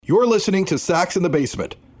You're listening to Sox in the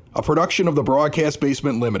Basement, a production of the Broadcast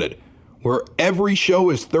Basement Limited, where every show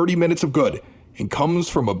is 30 minutes of good and comes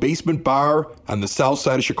from a basement bar on the south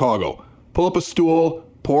side of Chicago. Pull up a stool,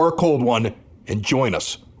 pour a cold one, and join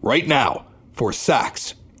us right now for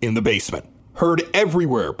Sox in the Basement. Heard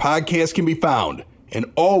everywhere podcasts can be found, and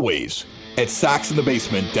always at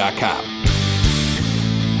soxinthebasement.com.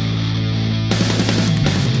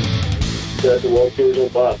 The World Series will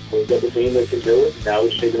bust. We've got the team that can do it. Now we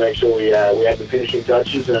just need to make sure we have the finishing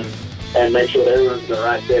touches and make sure everyone's in the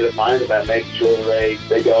right state of mind about making sure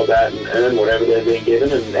they go about and earn whatever they're being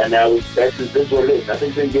given. And now this is what it is.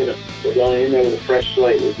 Nothing's been given. We're going in there with a fresh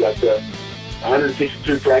slate. We've got the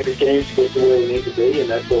 162 practice games to get to where we need to be, and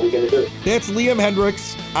that's what we're going to do. That's Liam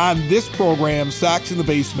Hendriks on this program, Sox in the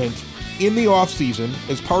Basement, in the offseason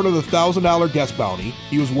as part of the $1,000 guest bounty.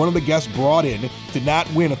 He was one of the guests brought in, did not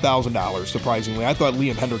win $1,000, surprisingly. I thought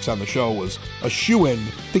Liam Hendriks on the show was a shoo-in.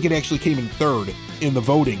 I think it actually came in third in the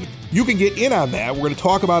voting. You can get in on that. We're going to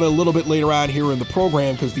talk about it a little bit later on here in the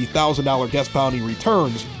program because the $1,000 guest bounty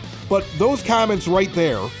returns. But those comments right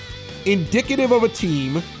there, indicative of a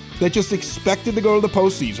team that just expected to go to the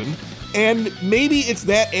postseason. And maybe it's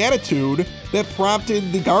that attitude that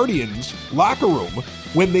prompted the Guardians locker room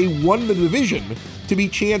when they won the division to be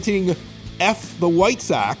chanting F the White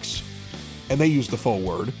Sox, and they used the full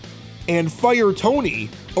word, and fire Tony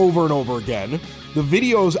over and over again. The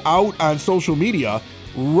video's out on social media,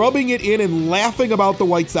 rubbing it in and laughing about the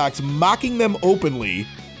White Sox, mocking them openly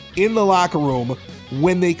in the locker room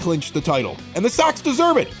when they clinched the title. And the Sox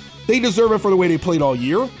deserve it. They deserve it for the way they played all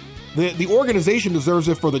year. The organization deserves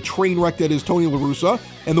it for the train wreck that is Tony La Russa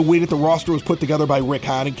and the way that the roster was put together by Rick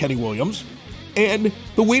Hahn and Kenny Williams. And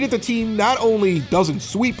the way that the team not only doesn't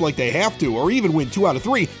sweep like they have to, or even win 2 out of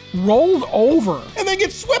 3, rolled over, and then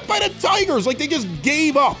get swept by the Tigers like they just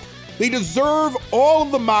gave up. They deserve all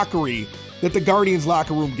of the mockery that the Guardians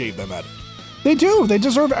locker room gave them, Ed. They do. They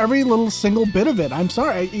deserve every little single bit of it. I'm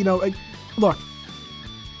sorry. Look,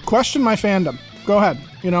 question my fandom. Go ahead.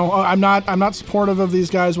 I'm not supportive of these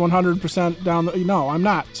guys 100% down the, no, I'm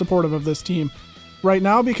not supportive of this team right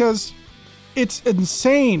now because it's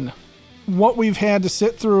insane what we've had to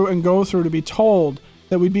sit through and go through to be told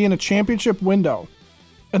that we'd be in a championship window.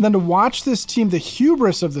 And then to watch this team, the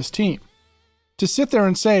hubris of this team, to sit there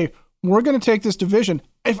and say, we're going to take this division.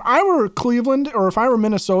 If I were Cleveland or if I were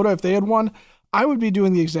Minnesota, if they had won, I would be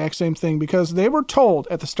doing the exact same thing because they were told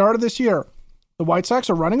at the start of this year, the White Sox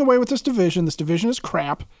are running away with this division. This division is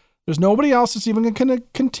crap. There's nobody else that's even going to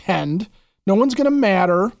contend. No one's going to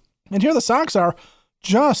matter. And here the Sox are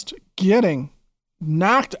just getting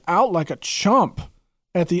knocked out like a chump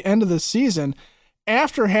at the end of the season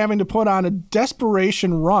after having to put on a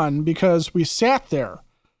desperation run because we sat there.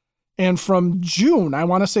 And from June,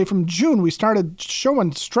 we started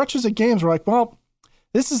showing stretches of games. We're like, well,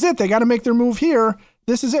 this is it. They got to make their move here.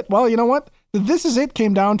 This is it. Well, you know what? This is it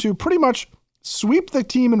came down to pretty much sweep the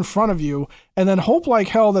team in front of you and then hope like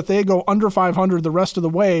hell that they go under 500 the rest of the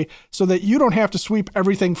way so that you don't have to sweep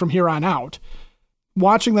everything from here on out.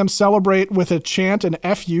 Watching them celebrate with a chant, an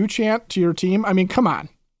FU chant to your team. I mean, come on.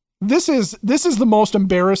 This is the most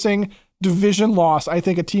embarrassing division loss I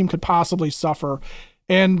think a team could possibly suffer.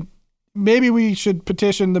 And maybe we should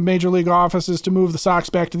petition the major league offices to move the Sox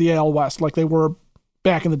back to the AL West like they were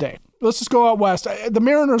back in the day. Let's just go out west. The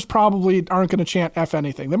Mariners probably aren't going to chant F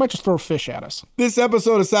anything. They might just throw fish at us. This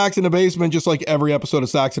episode of Sox in the Basement, just like every episode of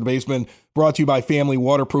Sox in the Basement, brought to you by Family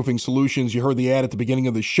Waterproofing Solutions. You heard the ad at the beginning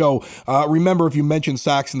of the show. Remember, if you mention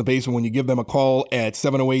Sox in the Basement when you give them a call at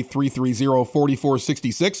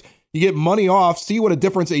 708-330-4466, you get money off. See what a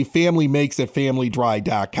difference a family makes at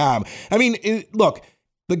FamilyDry.com. I mean, look,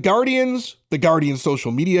 the Guardians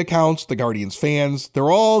social media accounts, the Guardians fans, they're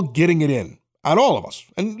all getting it in. On all of us.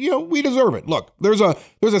 And, we deserve it. Look, there's a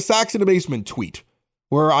Sox in the Basement tweet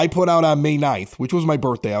where I put out on May 9th, which was my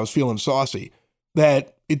birthday. I was feeling saucy,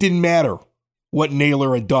 that it didn't matter what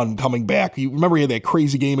Naylor had done coming back. You remember he had that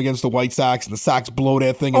crazy game against the White Sox and the Sox blow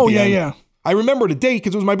that thing at the end? Yeah. I remember the date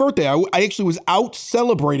because it was my birthday. I actually was out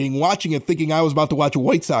celebrating, watching it, thinking I was about to watch a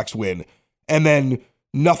White Sox win. And then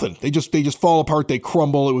nothing. They just fall apart. They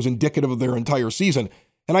crumble. It was indicative of their entire season.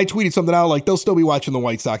 And I tweeted something out like they'll still be watching the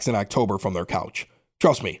White Sox in October from their couch.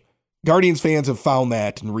 Trust me. Guardians fans have found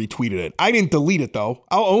that and retweeted it. I didn't delete it, though.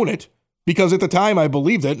 I'll own it because at the time I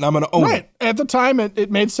believed it and I'm going to own it. At the time,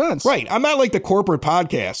 it made sense. Right. I'm not like the corporate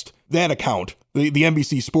podcast, that account, the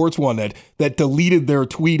NBC Sports one that deleted their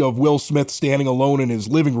tweet of Will Smith standing alone in his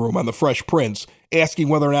living room on The Fresh Prince, asking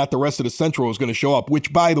whether or not the rest of the Central was going to show up,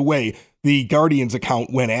 which, by the way, the Guardians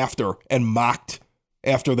account went after and mocked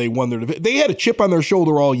after they won their division. They had a chip on their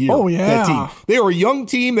shoulder all year. Oh, yeah. That team. They were a young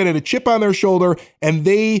team that had a chip on their shoulder, and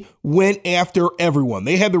they went after everyone.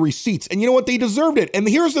 They had the receipts. And you know what? They deserved it. And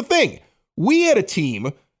here's the thing. We had a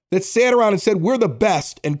team that sat around and said, we're the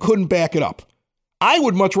best, and couldn't back it up. I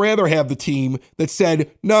would much rather have the team that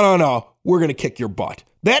said, no, we're going to kick your butt.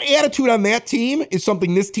 That attitude on that team is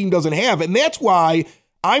something this team doesn't have. And that's why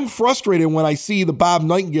I'm frustrated when I see the Bob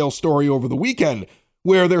Nightingale story over the weekend,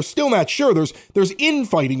 where they're still not sure. There's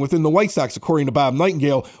infighting within the White Sox, according to Bob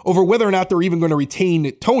Nightingale, over whether or not they're even going to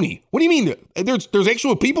retain Tony. What do you mean? There's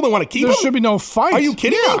actual people that want to keep him? There should be no fight. Are you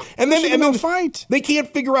kidding me? And then no fight. They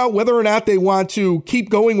can't figure out whether or not they want to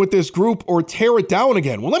keep going with this group or tear it down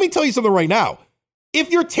again. Well, let me tell you something right now. If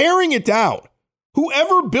you're tearing it down,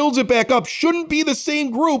 whoever builds it back up shouldn't be the same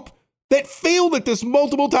group that failed at this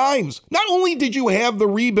multiple times. Not only did you have the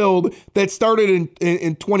rebuild that started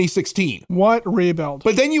in 2016. What rebuild?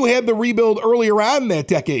 But then you had the rebuild earlier on in that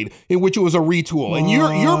decade in which it was a retool. And your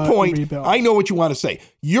point, rebuild. I know what you want to say.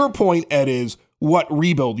 Your point, Ed, is what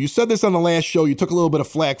rebuild? You said this on the last show. You took a little bit of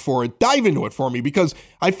flack for it. Dive into it for me, because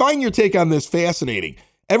I find your take on this fascinating.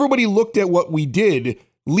 Everybody looked at what we did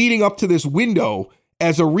leading up to this window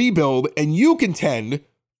as a rebuild, and you contend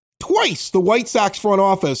twice the White Sox front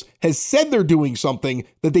office has said they're doing something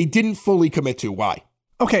that they didn't fully commit to. Why?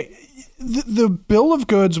 Okay, the bill of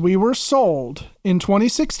goods we were sold in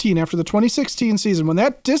 2016, after the 2016 season, when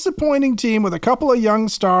that disappointing team with a couple of young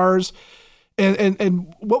stars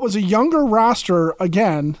and what was a younger roster,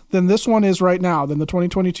 again, than this one is right now, than the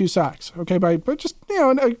 2022 Sox, okay, but just,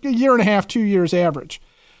 a year and a half, 2 years average.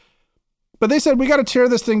 But they said, we got to tear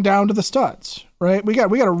this thing down to the studs, right? We got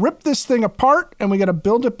to rip this thing apart, and we got to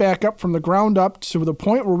build it back up from the ground up to the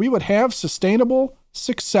point where we would have sustainable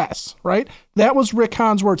success, right? That was Rick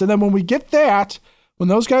Hahn's words. And then when we get that, when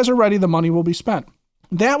those guys are ready, the money will be spent.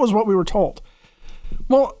 That was what we were told.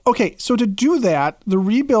 Well, okay, so to do that, the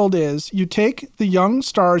rebuild is you take the young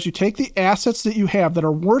stars, you take the assets that you have that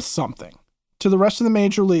are worth something to the rest of the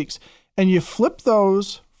major leagues, and you flip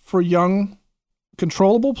those for young,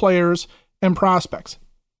 controllable players and prospects.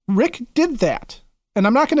 Rick did that, and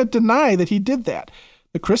I'm not going to deny that he did that.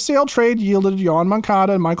 The Chris Sale trade yielded Yohan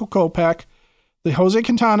Moncada and Michael Kopech. The Jose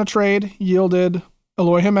Quintana trade yielded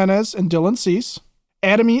Eloy Jimenez and Dylan Cease.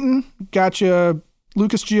 Adam Eaton got you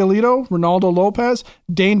Lucas Giolito, Ronaldo Lopez,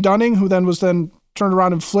 Dane Dunning, who then was turned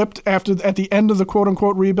around and flipped at the end of the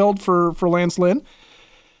quote-unquote rebuild for Lance Lynn.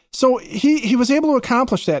 So he was able to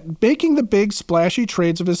accomplish that. Making the big splashy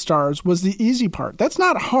trades of his stars was the easy part. That's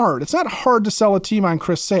not hard. It's not hard to sell a team on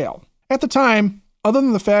Chris Sale. At the time, other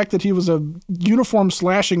than the fact that he was a uniform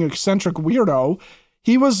slashing eccentric weirdo,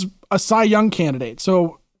 he was a Cy Young candidate.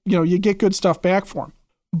 So, you get good stuff back for him.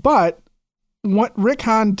 But what Rick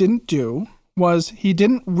Hahn didn't do was he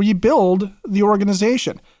didn't rebuild the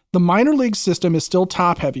organization. The minor league system is still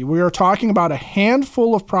top heavy. We are talking about a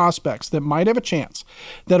handful of prospects that might have a chance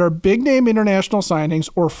that are big name international signings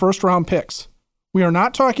or first round picks. We are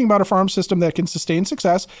not talking about a farm system that can sustain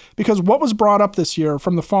success, because what was brought up this year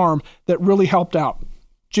from the farm that really helped out?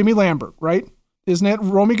 Jimmy Lambert, right? Isn't it?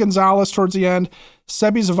 Romy Gonzalez towards the end,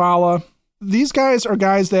 Sebi Zavala. These guys are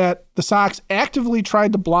guys that the Sox actively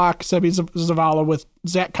tried to block Sebi Zavala with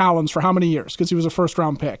Zach Collins for how many years? Because he was a first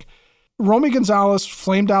round pick. Romy Gonzalez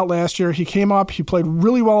flamed out last year. He came up. He played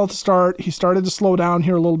really well at the start. He started to slow down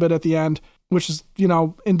here a little bit at the end, which is,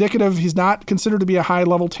 indicative. He's not considered to be a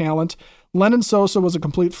high-level talent. Lennon Sosa was a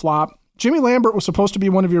complete flop. Jimmy Lambert was supposed to be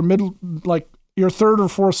one of your your third or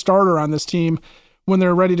fourth starter on this team when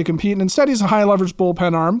they're ready to compete. And instead, he's a high-leverage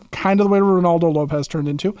bullpen arm, kind of the way Ronaldo Lopez turned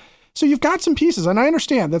into. So you've got some pieces, and I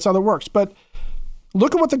understand that's how that works. But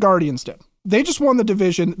look at what the Guardians did. They just won the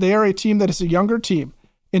division. They are a team that is a younger team.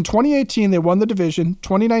 In 2018, they won the division.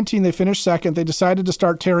 2019, they finished second. They decided to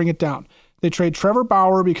start tearing it down. They trade Trevor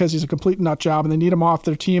Bauer because he's a complete nut job, and they need him off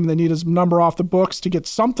their team. They need his number off the books to get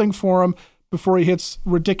something for him before he hits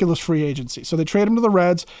ridiculous free agency. So they trade him to the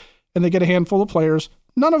Reds, and they get a handful of players,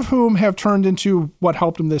 none of whom have turned into what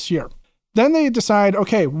helped them this year. Then they decide,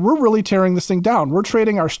 okay, we're really tearing this thing down. We're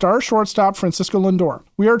trading our star shortstop, Francisco Lindor.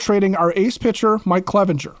 We are trading our ace pitcher, Mike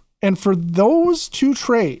Clevenger. And for those two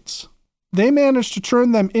trades, they managed to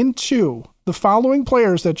turn them into the following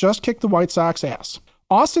players that just kicked the White Sox ass: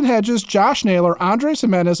 Austin Hedges, Josh Naylor, Andres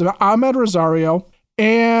Jimenez, Ahmed Rosario,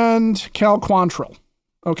 and Cal Quantrill.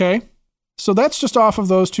 Okay? So that's just off of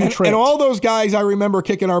those two trades. And all those guys I remember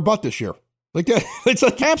kicking our butt this year. It's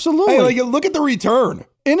like, absolutely. Hey, look at the return.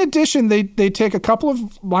 In addition, they take a couple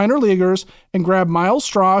of minor leaguers and grab Miles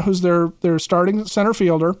Straw, who's their starting center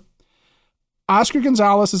fielder. Oscar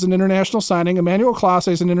Gonzalez is an international signing. Emmanuel Clase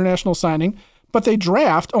is an international signing. But they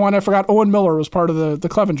draft, and I forgot Owen Miller was part of the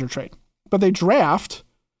Clevenger trade. But they draft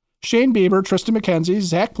Shane Bieber, Tristan McKenzie,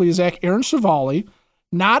 Zach Plesac, Aaron Chevali,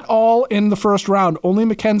 not all in the first round. Only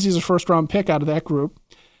McKenzie's a first-round pick out of that group.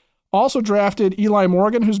 Also drafted Eli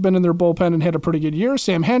Morgan, who's been in their bullpen and had a pretty good year.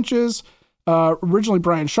 Sam Hentges. Originally,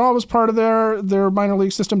 Brian Shaw was part of their minor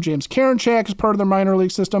league system. James Karinchak is part of their minor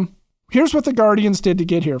league system. Here's what the Guardians did to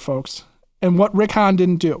get here, folks, and what Rick Hahn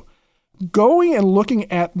didn't do. Going and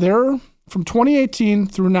looking at from 2018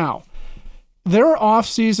 through now, their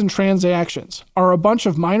offseason transactions are a bunch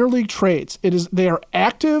of minor league trades. They are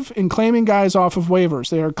active in claiming guys off of waivers.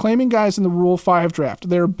 They are claiming guys in the Rule 5 draft.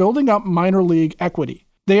 They are building up minor league equity.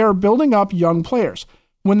 They are building up young players.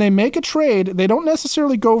 When they make a trade, they don't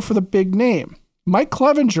necessarily go for the big name. Mike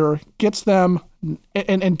Clevenger gets them,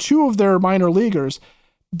 and two of their minor leaguers,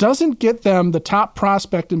 doesn't get them the top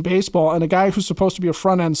prospect in baseball and a guy who's supposed to be a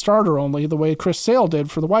front-end starter only, the way Chris Sale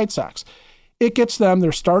did for the White Sox. It gets them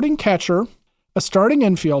their starting catcher, a starting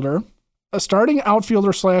infielder, a starting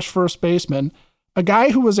outfielder / first baseman, a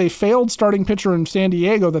guy who was a failed starting pitcher in San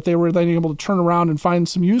Diego that they were then able to turn around and find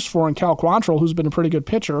some use for in Cal Quantrill, who's been a pretty good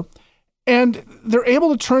pitcher. And they're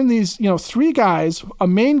able to turn these, three guys, a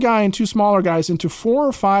main guy and two smaller guys, into 4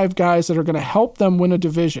 or 5 guys that are going to help them win a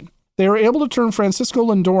division. They were able to turn Francisco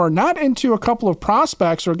Lindor not into a couple of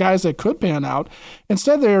prospects or guys that could pan out.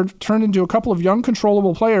 Instead, they're turned into a couple of young,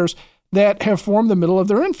 controllable players that have formed the middle of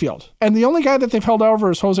their infield. And the only guy that they've held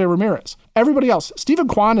over is Jose Ramirez. Everybody else, Steven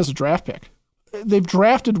Kwan is a draft pick. They've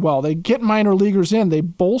drafted well. They get minor leaguers in. They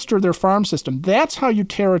bolster their farm system. That's how you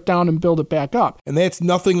tear it down and build it back up. And that's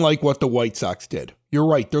nothing like what the White Sox did. You're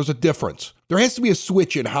right. There's a difference. There has to be a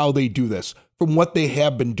switch in how they do this from what they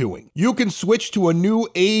have been doing. You can switch to a new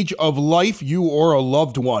age of life, you or a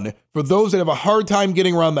loved one. For those that have a hard time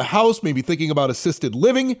getting around the house, maybe thinking about assisted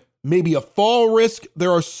living, maybe a fall risk,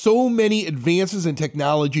 there are so many advances in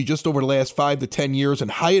technology just over the last 5 to 10 years,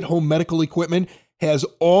 and Hyatt Home Medical Equipment has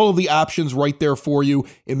all of the options right there for you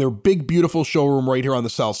in their big, beautiful showroom right here on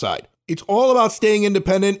the South Side. It's all about staying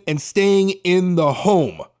independent and staying in the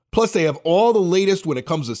home. Plus, they have all the latest when it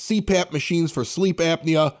comes to CPAP machines for sleep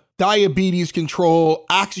apnea, diabetes control,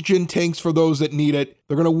 oxygen tanks for those that need it.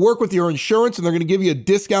 They're going to work with your insurance, and they're going to give you a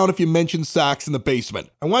discount if you mention Sox in the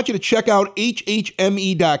Basement. I want you to check out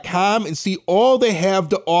HHME.com and see all they have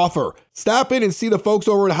to offer. Stop in and see the folks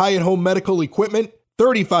over at Hyatt Home Medical Equipment,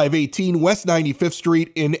 3518 West 95th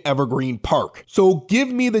Street in Evergreen Park. So give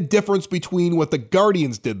me the difference between what the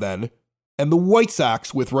Guardians did then and the White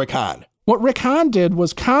Sox with Rick Hahn. What Rick Hahn did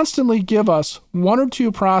was constantly give us 1 or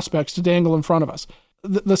 2 prospects to dangle in front of us.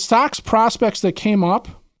 The Sox prospects that came up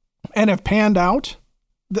and have panned out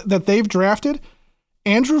that they've drafted,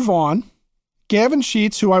 Andrew Vaughn, Gavin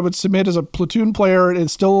Sheets, who I would submit as a platoon player, and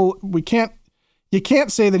still you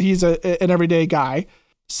can't say that he's an everyday guy.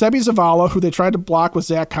 Sebi Zavala, who they tried to block with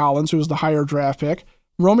Zach Collins, who was the higher draft pick.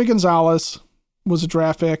 Romy Gonzalez was a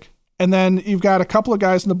draft pick. And then you've got a couple of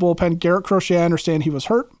guys in the bullpen. Garrett Crochet, I understand he was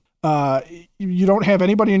hurt. You don't have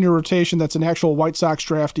anybody in your rotation that's an actual White Sox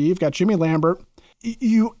draftee. You've got Jimmy Lambert.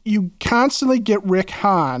 You constantly get Rick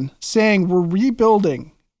Hahn saying we're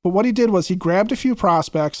rebuilding. But what he did was he grabbed a few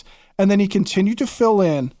prospects and then he continued to fill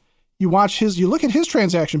in. You look at his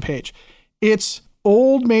transaction page. It's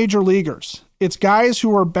old major leaguers. It's guys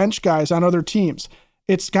who are bench guys on other teams.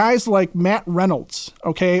 It's guys like Matt Reynolds,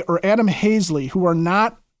 okay, or Adam Hazley, who are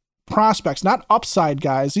not prospects, not upside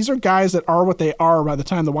guys. These are guys that are what they are by the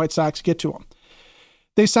time the White Sox get to them.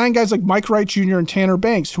 They signed guys like Mike Wright Jr. and Tanner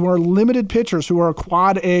Banks, who are limited pitchers, who are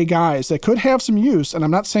quad A guys that could have some use. And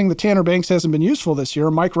I'm not saying that Tanner Banks hasn't been useful this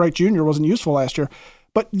year. Mike Wright Jr. wasn't useful last year.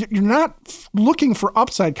 But you're not looking for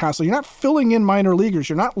upside constantly. You're not filling in minor leaguers.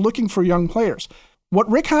 You're not looking for young players. What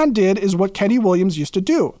Rick Hahn did is what Kenny Williams used to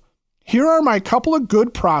do. Here are my couple of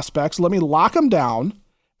good prospects. Let me lock them down.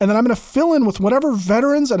 And then I'm going to fill in with whatever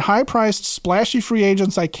veterans and high-priced, splashy free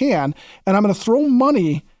agents I can. And I'm going to throw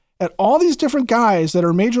money at all these different guys that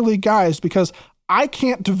are major league guys because I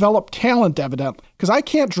can't develop talent, evidently, because I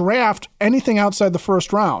can't draft anything outside the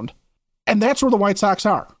first round. And that's where the White Sox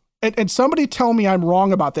are. And somebody tell me I'm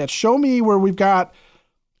wrong about that. Show me where we've got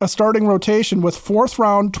a starting rotation with 4th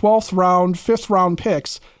round, 12th round, 5th round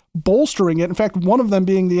picks bolstering it. In fact, one of them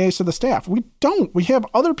being the ace of the staff. We don't. We have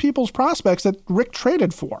other people's prospects that Rick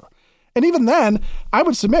traded for. And even then, I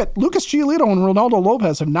would submit Lucas Giolito and Ronaldo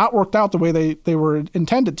Lopez have not worked out the way they were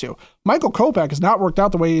intended to. Michael Kopech has not worked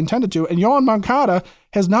out the way he intended to. And Yohan Moncada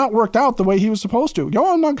has not worked out the way he was supposed to.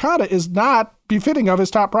 Yohan Moncada is not befitting of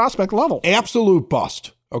his top prospect level. Absolute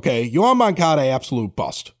bust. Okay, Yohan Moncada, absolute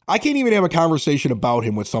bust. I can't even have a conversation about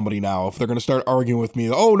him with somebody now if they're going to start arguing with me.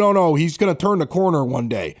 Oh, no, he's going to turn the corner one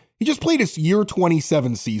day. He just played his year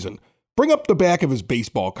 27 season. Bring up the back of his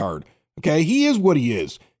baseball card. Okay, he is what he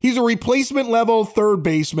is. He's a replacement level third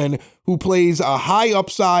baseman who plays a high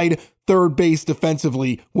upside third base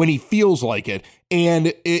defensively when he feels like it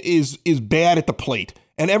and is bad at the plate.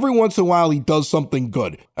 And every once in a while, he does something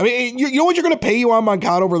good. I mean, you know what you're going to pay Yoan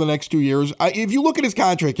Moncada over the next 2 years? If you look at his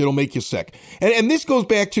contract, it'll make you sick. And this goes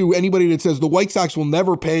back to anybody that says the White Sox will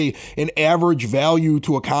never pay an average value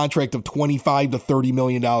to a contract of $25 to $30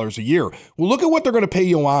 million a year. Well, look at what they're going to pay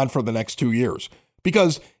Yoan for the next 2 years.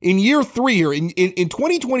 Because in year 3 here, in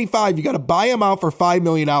 2025, you got to buy him out for $5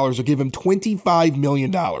 million or give him $25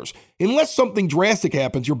 million. Unless something drastic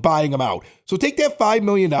happens, you're buying him out. So take that $5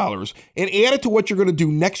 million and add it to what you're going to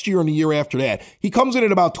do next year and the year after that. He comes in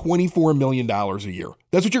at about $24 million a year.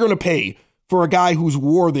 That's what you're going to pay for a guy whose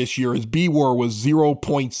WAR this year, his B-WAR was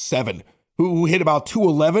 0.7. Who hit about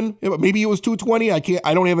 211, maybe it was 220.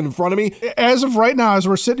 I don't have it in front of me. As of right now, as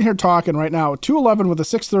we're sitting here talking right now, 211 with a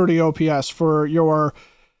 630 OPS for your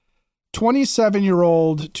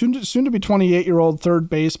 27-year-old, soon to be 28-year-old third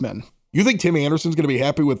baseman. You think Tim Anderson's going to be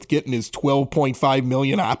happy with getting his $12.5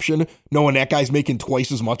 million option, knowing that guy's making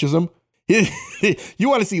twice as much as him? You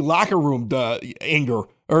want to see locker room anger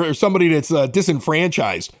or somebody that's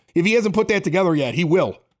disenfranchised. If he hasn't put that together yet, he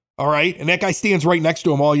will. All right. And that guy stands right next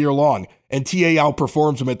to him all year long, and TA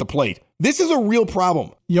outperforms him at the plate. This is a real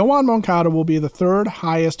problem. Yoan Moncada will be the third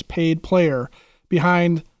highest paid player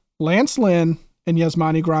behind Lance Lynn and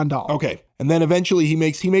Yasmani Grandal. Okay. And then eventually he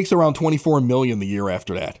makes around $24 million the year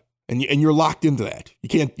after that. And you're locked into that. You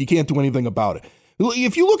can't do anything about it.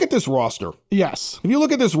 If you look at this roster. Yes. If you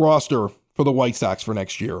look at this roster for the White Sox for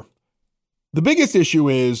next year, the biggest issue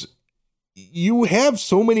is you have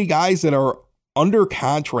so many guys that are under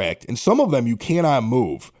contract, and some of them you cannot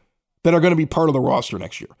move, that are going to be part of the roster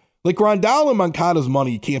next year. Like Grandal and Moncada's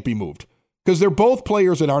money can't be moved because they're both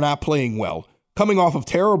players that are not playing well, coming off of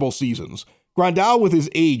terrible seasons. Grandal, with his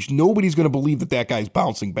age, nobody's going to believe that guy's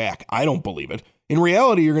bouncing back. I don't believe it. In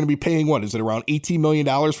reality, you're going to be paying, what, is it around $18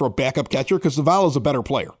 million for a backup catcher? Because Zavala's a better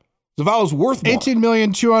player. Zavala's worth more.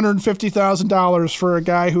 $18,250,000 for a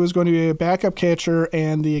guy who is going to be a backup catcher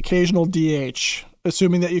and the occasional DH,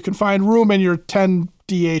 assuming that you can find room in your 10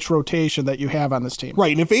 DH rotation that you have on this team.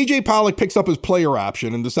 Right, and if A.J. Pollock picks up his player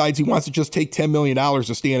option and decides he wants to just take $10 million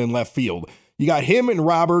to stand in left field, you got him and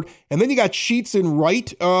Robert, and then you got Sheets in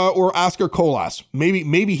right or Oscar Colas.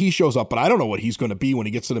 Maybe he shows up, but I don't know what he's going to be when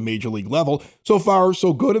he gets to the major league level. So far,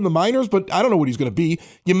 so good in the minors, but I don't know what he's going to be.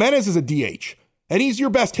 Jimenez is a DH, and he's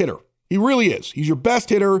your best hitter. He really is. He's your best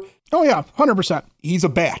hitter. Oh, yeah, 100%. He's a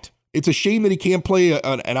bat. It's a shame that he can't play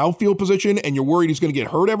an outfield position, and you're worried he's going to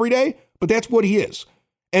get hurt every day, but that's what he is.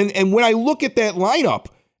 And when I look at that lineup,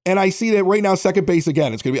 and I see that right now, second base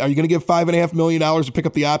again, it's going to be, are you going to give $5.5 million to pick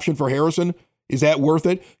up the option for Harrison? Is that worth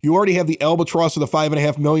it? You already have the albatross of the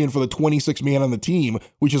 $5.5 million for the 26th man on the team,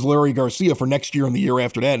 which is Larry Garcia for next year and the year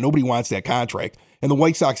after that. Nobody wants that contract. And the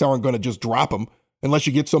White Sox aren't going to just drop him unless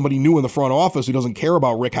you get somebody new in the front office who doesn't care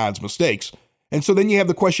about Rick Hahn's mistakes. And so then you have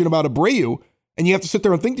the question about Abreu, and you have to sit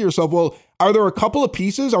there and think to yourself, well, are there a couple of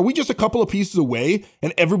pieces? Are we just a couple of pieces away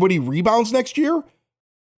and everybody rebounds next year?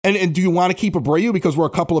 And do you want to keep Abreu because we're a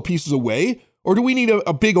couple of pieces away? Or do we need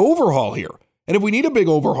a big overhaul here? And if we need a big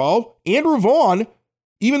overhaul, Andrew Vaughn,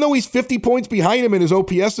 even though he's 50 points behind him in his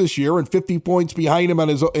OPS this year and 50 points behind him in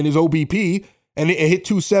his OBP and it hit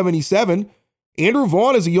 277, Andrew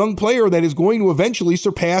Vaughn is a young player that is going to eventually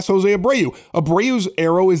surpass Jose Abreu. Abreu's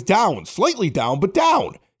arrow is down, slightly down, but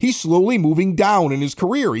down. He's slowly moving down in his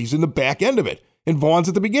career. He's in the back end of it. And Vaughn's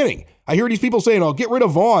at the beginning. I hear these people saying, oh, get rid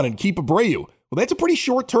of Vaughn and keep Abreu. Well, that's a pretty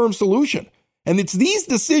short-term solution. And it's these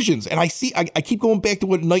decisions, and I keep going back to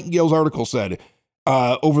what Nightingale's article said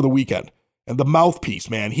over the weekend. And the mouthpiece,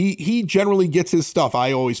 man, he generally gets his stuff,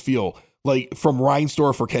 I always feel, like from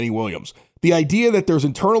Reinsdorf or Kenny Williams. The idea that there's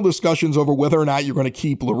internal discussions over whether or not you're going to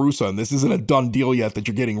keep La Russa, and this isn't a done deal yet that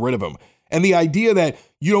you're getting rid of him. And the idea that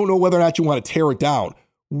you don't know whether or not you want to tear it down.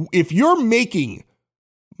 If you're making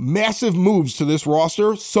massive moves to this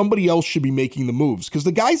roster, somebody else should be making the moves because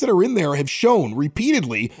the guys that are in there have shown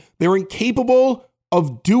repeatedly they're incapable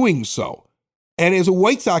of doing so. And as a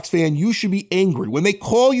White Sox fan, you should be angry. When they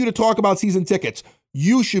call you to talk about season tickets,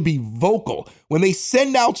 you should be vocal. When they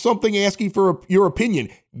send out something asking for your opinion,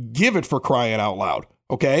 give it, for crying out loud,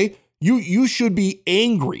 okay? You should be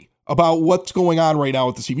angry about what's going on right now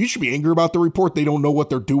with the team. You should be angry about the report they don't know what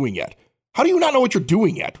they're doing yet. How do you not know what you're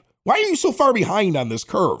doing yet? Why are you so far behind on this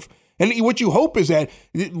curve? And what you hope is that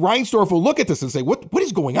Reinsdorf will look at this and say, what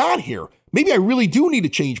is going on here? Maybe I really do need to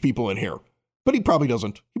change people in here. But he probably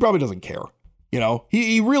doesn't. He probably doesn't care. You know,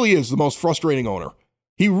 he really is the most frustrating owner.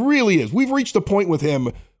 He really is. We've reached a point with him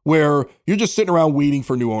where you're just sitting around waiting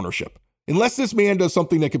for new ownership. Unless this man does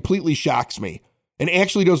something that completely shocks me and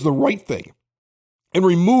actually does the right thing and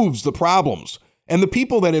removes the problems and the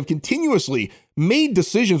people that have continuously made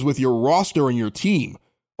decisions with your roster and your team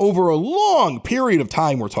over a long period of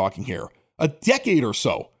time, we're talking here, a decade or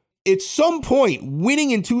so. At some point,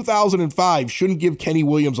 winning in 2005 shouldn't give Kenny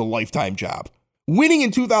Williams a lifetime job. Winning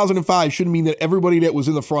in 2005 shouldn't mean that everybody that was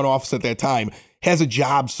in the front office at that time has a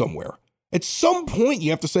job somewhere. At some point, you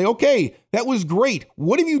have to say, okay, that was great.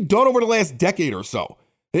 What have you done over the last decade or so?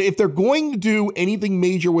 If they're going to do anything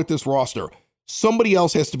major with this roster, somebody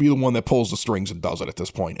else has to be the one that pulls the strings and does it at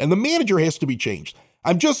this point. And the manager has to be changed.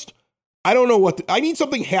 I don't know I need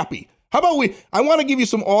something happy. How about I want to give you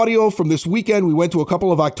some audio from this weekend. We went to a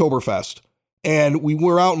couple of Oktoberfest and we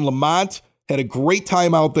were out in Lamont. Had a great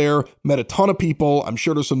time out there, met a ton of people. I'm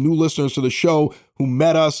sure there's some new listeners to the show who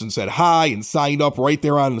met us and said hi and signed up right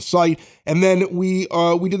there on the site. And then we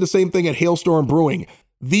did the same thing at Hailstorm Brewing,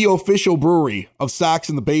 the official brewery of Sox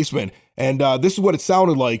in the Basement. And this is what it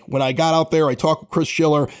sounded like when I got out there. I talked with Chris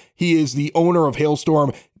Schiller. He is the owner of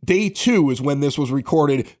Hailstorm. Day 2 is when this was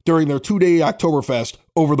recorded during their 2-day Oktoberfest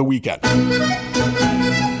over the weekend.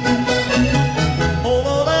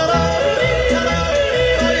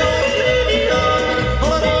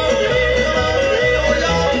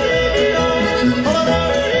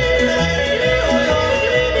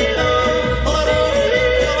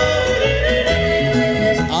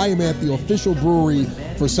 I am at the official brewery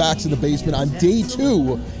for Sox in the Basement on day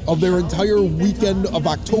 2 of their entire weekend of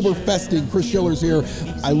Oktoberfesting. Chris Schiller's here.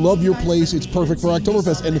 I love your place. It's perfect for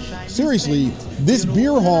Oktoberfest. And seriously, this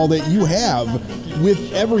beer hall that you have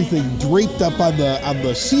with everything draped up on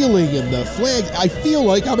the ceiling and the flag, I feel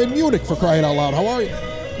like I'm in Munich, for crying out loud. How are you?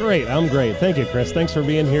 Great. I'm great. Thank you, Chris. Thanks for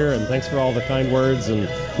being here, and thanks for all the kind words. And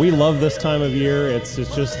we love this time of year. It's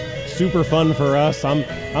just super fun for us.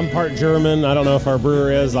 I'm part German. I don't know if our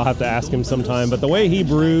brewer is. I'll have to ask him sometime. But the way he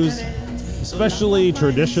brews, especially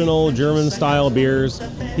traditional German-style beers,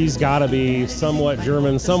 he's got to be somewhat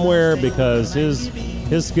German somewhere because his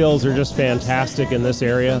skills are just fantastic in this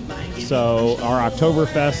area. So our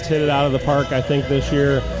Oktoberfest hit it out of the park, I think, this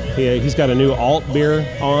year. He's got a new alt beer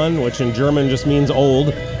on, which in German just means old.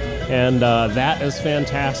 And that is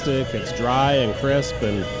fantastic. It's dry and crisp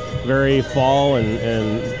and very fall, and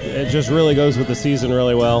it just really goes with the season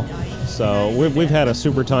really well. So we've had a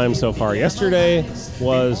super time so far. Yesterday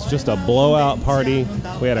was just a blowout party.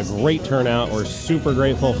 We had a great turnout. We're super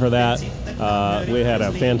grateful for that. We had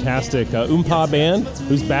a fantastic Oompa band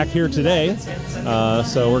who's back here today.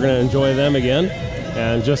 So we're going to enjoy them again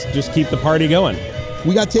and just keep the party going.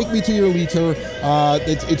 We got Take Me to Your Liter.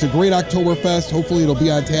 It's a great Oktoberfest. Hopefully it'll be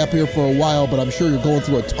on tap here for a while, but I'm sure you're going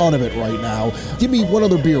through a ton of it right now. Give me one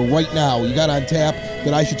other beer right now you got on tap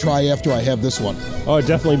that I should try after I have this one. Oh, it'd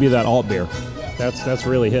definitely be that alt beer. That's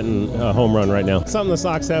really hitting a home run right now. Something the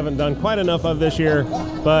Sox haven't done quite enough of this year,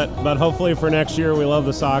 but hopefully for next year we love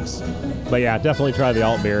the Sox. But yeah, definitely try the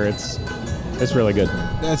alt beer. It's really good.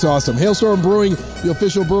 That's awesome. Hailstorm Brewing, the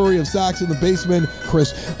official brewery of Sox in the Basement.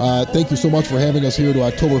 Chris, thank you so much for having us here to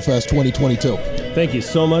Oktoberfest 2022. Thank you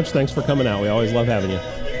so much. Thanks for coming out. We always love having you.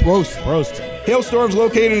 Prost. Prost. Hailstorm's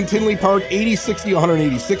located in Tinley Park, 8060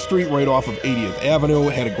 186th Street, right off of 80th Avenue.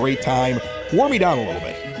 Had a great time. Wore me down a little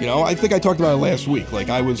bit. You know, I think I talked about it last week. Like,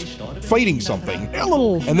 I was fighting something.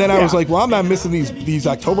 And then I was like, well, I'm not missing these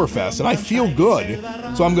Oktoberfests, and I feel good,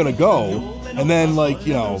 so I'm going to go. And then, like,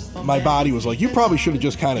 you know, my body was like, you probably should have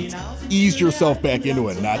just kind of eased yourself back into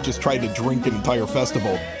it, not just tried to drink an entire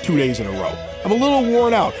festival 2 days in a row. I'm a little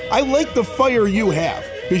worn out. I like the fire you have,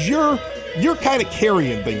 because you're kind of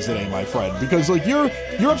carrying things today, my friend, because, like, you're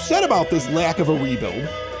upset about this lack of a rebuild.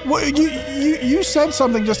 Well, you said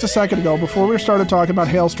something just a second ago before we started talking about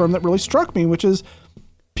Hailstorm that really struck me, which is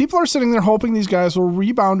people are sitting there hoping these guys will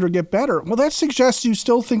rebound or get better. Well, that suggests you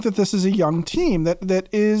still think that this is a young team that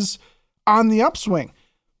is on the upswing.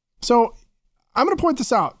 So I'm going to point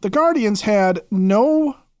this out. The Guardians had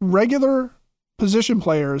no regular position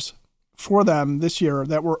players for them this year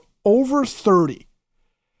that were over 30.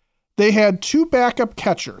 They had 2 backup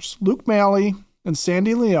catchers, Luke Malley and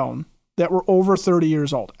Sandy Leone, that were over 30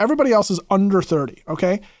 years old. Everybody else is under 30,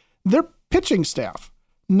 okay? Their pitching staff,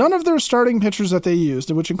 none of their starting pitchers that they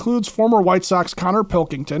used, which includes former White Sox Connor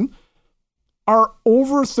Pilkington, are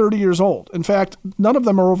over 30 years old. In fact, none of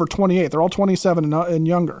them are over 28. They're all 27 and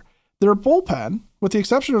younger. Their bullpen, with the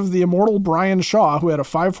exception of the immortal Brian Shaw, who had a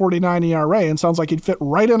 5.49 ERA and sounds like he'd fit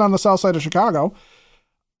right in on the south side of Chicago,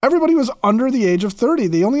 everybody was under the age of 30.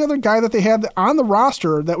 The only other guy that they had on the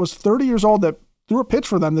roster that was 30 years old that threw a pitch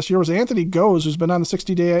for them this year was Anthony Goes, who's been on the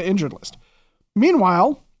 60-day injured list.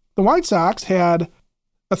 Meanwhile, the White Sox had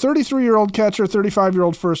a 33-year-old catcher,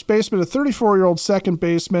 35-year-old first baseman, a 34-year-old second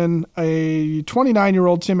baseman, a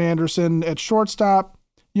 29-year-old Tim Anderson at shortstop,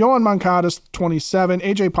 Yohan Moncada's 27,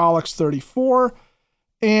 AJ Pollock's 34,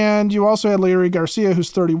 and you also had Larry Garcia, who's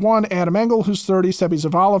 31, Adam Engel, who's 30, Sebi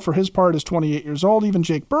Zavala, for his part, is 28 years old, even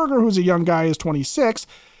Jake Berger, who's a young guy, is 26.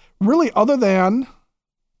 Really, other than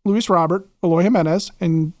Luis Robert, Eloy Jimenez,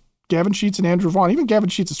 and Gavin Sheets and Andrew Vaughn, even Gavin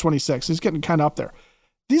Sheets is 26. He's getting kind of up there.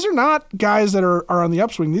 These are not guys that are on the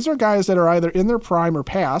upswing. These are guys that are either in their prime or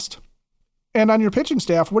past. And on your pitching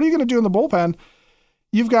staff, what are you going to do in the bullpen?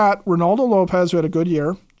 You've got Ronaldo Lopez, who had a good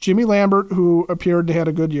year, Jimmy Lambert, who appeared to have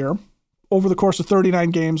a good year over the course of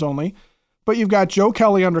 39 games only. But you've got Joe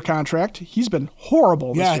Kelly under contract. He's been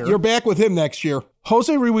horrible this year. Yeah, you're back with him next year.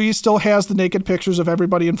 Jose Ruiz still has the naked pictures of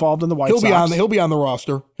everybody involved in the White Sox. He'll be on the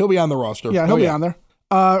roster. Yeah, he'll be on there.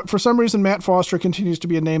 For some reason, Matt Foster continues to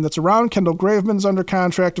be a name that's around. Kendall Graveman's under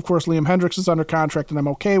contract. Of course, Liam Hendricks is under contract, and I'm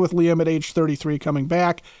okay with Liam at age 33 coming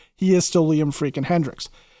back. He is still Liam freaking Hendricks.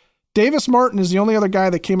 Davis Martin is the only other guy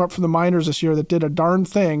that came up from the minors this year that did a darn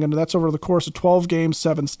thing, and that's over the course of 12 games,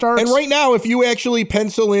 7 starts. And right now, if you actually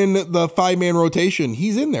pencil in the 5-man rotation,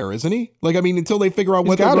 he's in there, isn't he? Like, I mean, until they figure out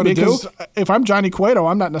what they're going to do. If I'm Johnny Cueto,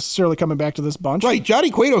 I'm not necessarily coming back to this bunch. Right, Johnny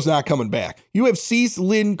Cueto's not coming back. You have Cease,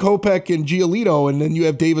 Lynn, Kopech, and Giolito, and then you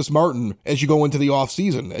have Davis Martin as you go into the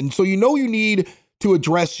offseason. And so you need to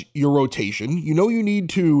address your rotation. You need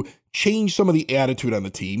to change some of the attitude on the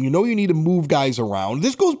team. You need to move guys around.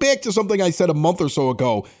 This goes back to something I said a month or so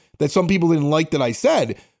ago that some people didn't like that I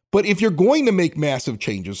said. But if you're going to make massive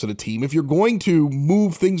changes to the team, if you're going to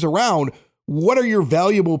move things around, what are your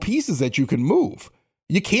valuable pieces that you can move?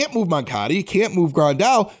 You can't move Moncada. You can't move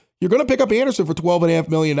Grandal. You're going to pick up Anderson for $12.5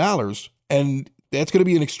 million, and that's going to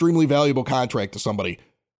be an extremely valuable contract to somebody.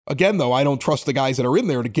 Again, though, I don't trust the guys that are in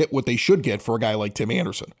there to get what they should get for a guy like Tim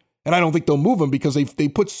Anderson. And I don't think they'll move him because they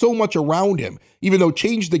put so much around him, even though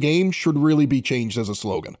change the game should really be changed as a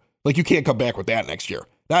slogan. Like, you can't come back with that next year.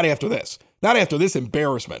 Not after this. Not after this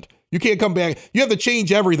embarrassment. You can't come back. You have to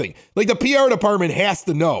change everything. Like, the PR department has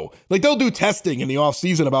to know. Like, they'll do testing in the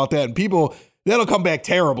offseason about that, and people, that'll come back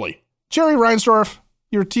terribly. Jerry Reinsdorf,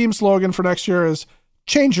 your team slogan for next year is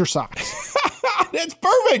change your socks. That's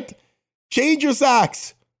perfect. Change your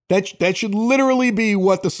socks. That should literally be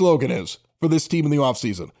what the slogan is for this team in the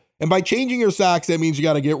offseason. And by changing your socks, that means you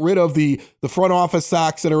got to get rid of the front office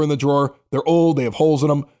socks that are in the drawer. They're old. They have holes in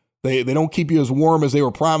them. They don't keep you as warm as they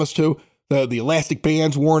were promised to. The elastic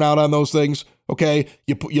band's worn out on those things. Okay,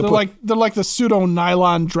 they're like the pseudo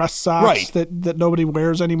nylon dress socks, right, that nobody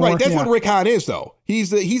wears anymore. Right, that's what Rick Hahn is, though.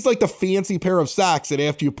 He's like the fancy pair of socks that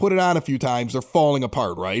after you put it on a few times, they're falling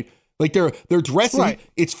apart. Right. Like they're dressy. Right.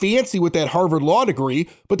 It's fancy with that Harvard law degree,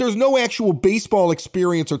 but there's no actual baseball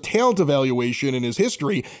experience or talent evaluation in his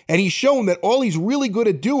history. And he's shown that all he's really good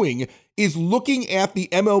at doing is looking at the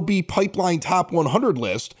MLB pipeline top 100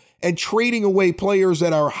 list and trading away players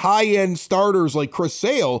that are high-end starters like Chris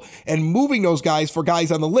Sale and moving those guys for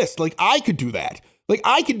guys on the list. Like, I could do that. Like,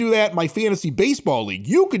 I could do that in my fantasy baseball league.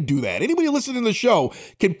 You could do that. Anybody listening to the show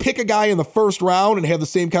can pick a guy in the first round and have the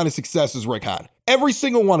same kind of success as Rick Hahn. Every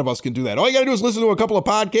single one of us can do that. All you got to do is listen to a couple of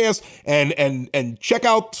podcasts and check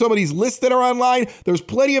out some of these lists that are online. There's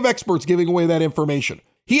plenty of experts giving away that information.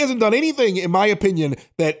 He hasn't done anything, in my opinion,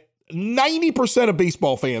 that 90% of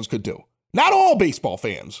baseball fans could do. Not all baseball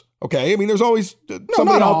fans, okay? I mean, there's always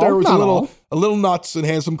somebody out there who's a little nuts and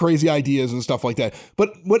has some crazy ideas and stuff like that.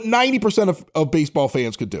 But what 90% of baseball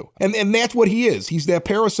fans could do. And that's what he is. He's that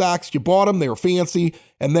pair of socks. You bought them. They were fancy.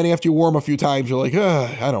 And then after you wore them a few times, you're like,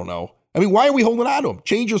 I don't know. I mean, why are we holding on to them?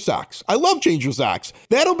 Change your socks. I love change your socks.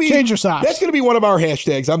 Change your socks. That's going to be one of our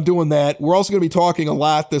hashtags. I'm doing that. We're also going to be talking a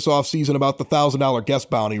lot this offseason about the $1,000 guest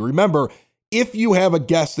bounty. Remember, if you have a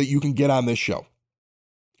guest that you can get on this show,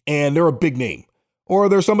 and they're a big name, or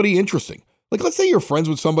they're somebody interesting. Like, let's say you're friends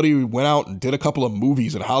with somebody who went out and did a couple of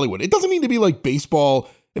movies in Hollywood. It doesn't need to be like baseball.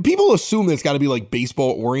 And people assume that it's got to be like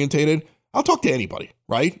baseball orientated. I'll talk to anybody,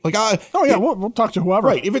 right? Like, we'll talk to whoever.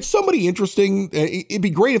 Right. If it's somebody interesting, it'd be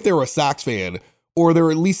great if they were a Sox fan, or they're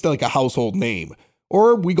at least like a household name,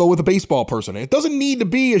 or we go with a baseball person. It doesn't need to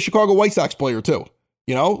be a Chicago White Sox player too.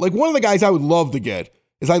 You know, like one of the guys I would love to get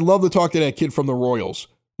is I'd love to talk to that kid from the Royals,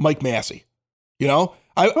 Mike Massey. You know,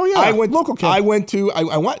 local kid.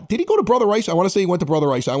 Did he go to Brother Rice? I want to say he went to Brother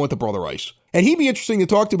Rice. I went to Brother Rice. And he'd be interesting to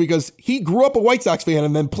talk to because he grew up a White Sox fan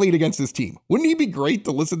and then played against this team. Wouldn't he be great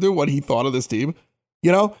to listen to what he thought of this team?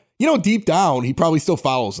 You know, deep down, he probably still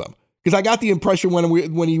follows them. Because I got the impression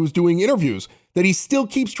when he was doing interviews that he still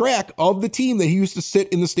keeps track of the team that he used to sit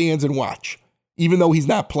in the stands and watch, even though he's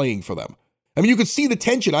not playing for them. I mean, you could see the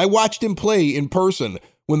tension. I watched him play in person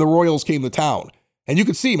when the Royals came to town. And you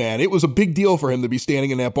could see, man, it was a big deal for him to be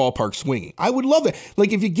standing in that ballpark swinging. I would love that.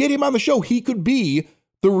 Like, if you get him on the show, he could be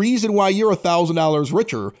the reason why you're $1,000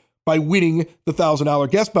 richer by winning the $1,000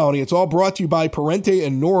 guest bounty. It's all brought to you by Parente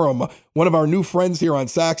and Norum, one of our new friends here on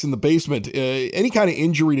Sox in the Basement. Any kind of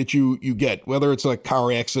injury that you get, whether it's a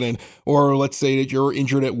car accident or let's say that you're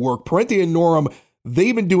injured at work, Parente and Norum,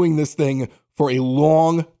 they've been doing this thing for a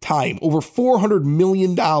long time. Over $400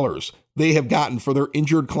 million they have gotten for their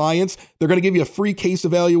injured clients. They're going to give you a free case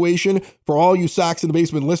evaluation for all you Sox in the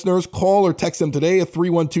Basement listeners. Call or text them today at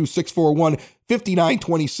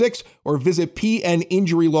 312-641-5926 or visit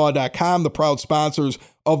pninjurylaw.com, the proud sponsors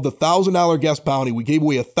of the $1,000 guest bounty. We gave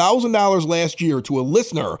away $1,000 last year to a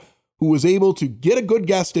listener who was able to get a good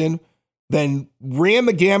guest in, then ran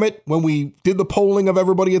the gamut when we did the polling of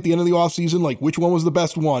everybody at the end of the offseason, like which one was the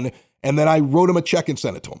best one, and then I wrote him a check and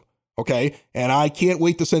sent it to him. Okay, and I can't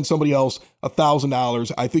wait to send somebody else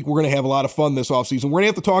 $1,000. I think we're going to have a lot of fun this offseason. We're going to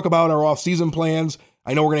have to talk about our offseason plans.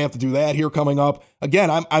 I know we're going to have to do that here coming up. Again,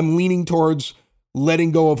 I'm leaning towards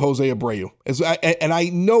letting go of Jose Abreu. And I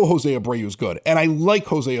know Jose Abreu is good, and I like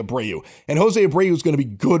Jose Abreu. And Jose Abreu is going to be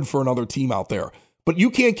good for another team out there. But you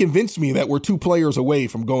can't convince me that we're 2 players away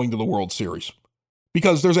from going to the World Series,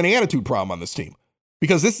 because there's an attitude problem on this team.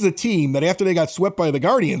 Because this is a team that after they got swept by the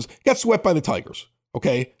Guardians, got swept by the Tigers.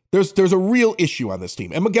 Okay? There's a real issue on this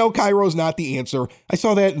team. And Miguel Cairo is not the answer. I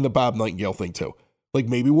saw that in the Bob Nightingale thing too. Like,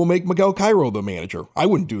 maybe we'll make Miguel Cairo the manager. I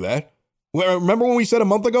wouldn't do that. Remember when we said a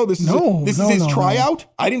month ago, this is his tryout?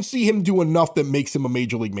 I didn't see him do enough that makes him a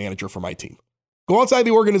major league manager for my team. Go outside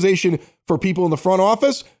the organization for people in the front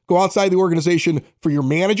office, go outside the organization for your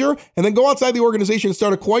manager, and then go outside the organization and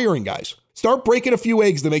start acquiring guys. Start breaking a few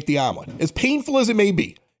eggs to make the omelet. As painful as it may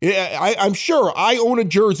be. I'm sure I own a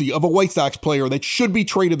jersey of a White Sox player that should be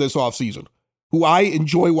traded this offseason, who I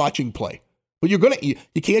enjoy watching play. But you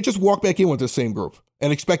can't just walk back in with the same group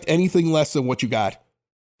and expect anything less than what you got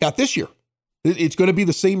this year. It's going to be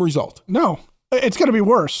the same result. No, it's going to be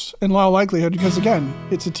worse in all likelihood, because again,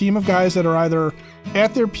 it's a team of guys that are either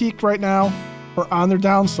at their peak right now or on their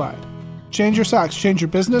downside. Change your socks, change your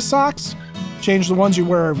business socks, change the ones you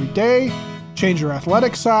wear every day, change your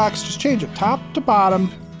athletic socks, just change it top to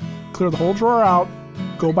bottom. Clear the whole drawer out,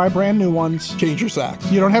 go buy brand new ones. Change your socks.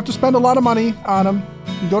 You don't have to spend a lot of money on them.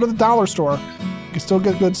 You can go to the dollar store. You can still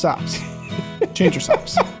get good socks. Change your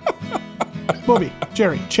socks. Bobby,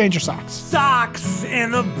 Jerry, change your socks. Sox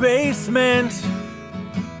in the basement.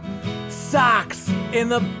 Sox in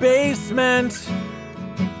the basement.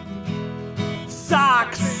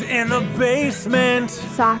 Sox in the basement.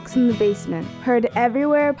 Sox in the Basement. Heard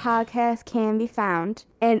everywhere podcasts can be found,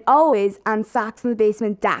 and always on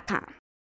soxinthebasement.com.